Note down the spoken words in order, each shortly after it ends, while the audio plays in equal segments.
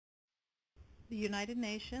The United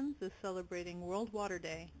Nations is celebrating World Water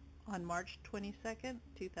Day on March 22,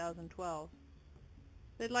 2012.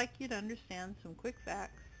 They'd like you to understand some quick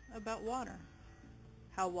facts about water,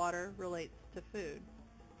 how water relates to food.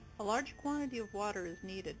 A large quantity of water is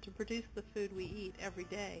needed to produce the food we eat every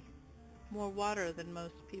day, more water than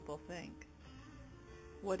most people think.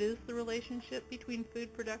 What is the relationship between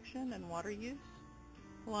food production and water use?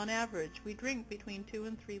 Well, on average, we drink between 2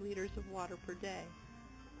 and 3 liters of water per day,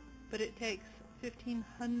 but it takes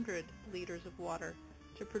 1,500 liters of water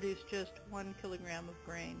to produce just 1 kilogram of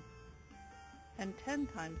grain, and 10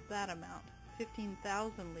 times that amount,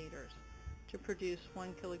 15,000 liters, to produce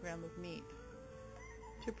 1 kilogram of meat.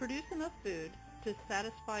 To produce enough food to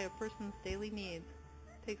satisfy a person's daily needs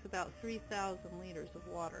takes about 3,000 liters of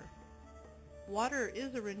water. Water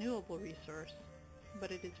is a renewable resource, but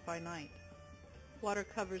it is finite. Water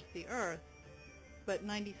covers the earth, but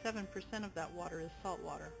 97% of that water is salt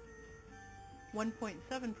water. 1.7%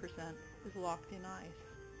 is locked in ice.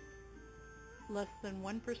 Less than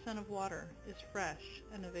 1% of water is fresh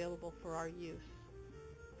and available for our use.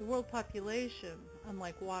 The world population,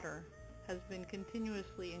 unlike water, has been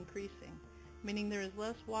continuously increasing, meaning there is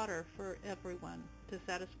less water for everyone to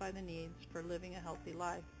satisfy the needs for living a healthy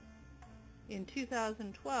life. In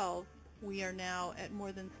 2012, we are now at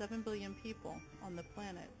more than 7 billion people on the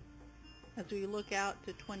planet. As we look out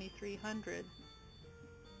to 2300,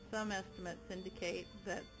 some estimates indicate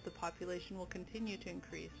that the population will continue to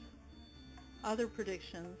increase. Other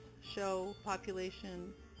predictions show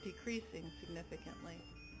population decreasing significantly,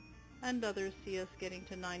 and others see us getting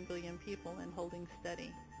to 9 billion people and holding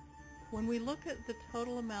steady. When we look at the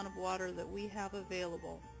total amount of water that we have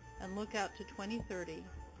available and look out to 2030,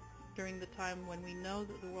 during the time when we know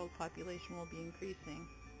that the world population will be increasing,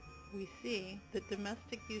 we see that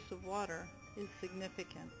domestic use of water is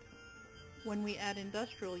significant. When we add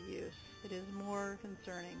industrial use, it is more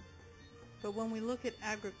concerning. But when we look at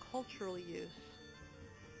agricultural use,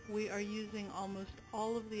 we are using almost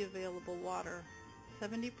all of the available water.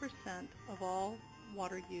 70% of all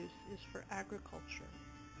water use is for agriculture.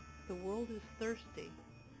 The world is thirsty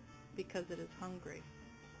because it is hungry.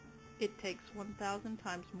 It takes 1,000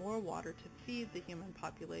 times more water to feed the human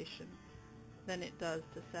population than it does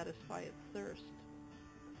to satisfy its thirst.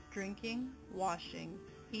 Drinking, washing,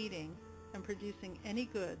 eating, and producing any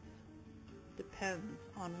goods depends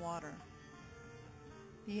on water.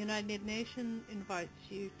 The United Nations invites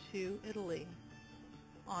you to Italy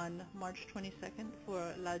on March 22nd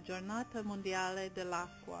for La Giornata Mondiale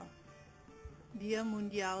dell'Acqua, Dia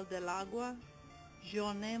Mundial dell'Agua,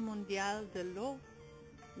 Journée Mondiale de l'Eau,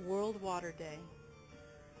 World Water Day.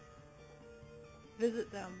 Visit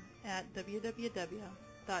them at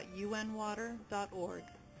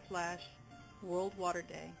www.unwater.org/World Water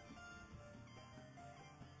Day.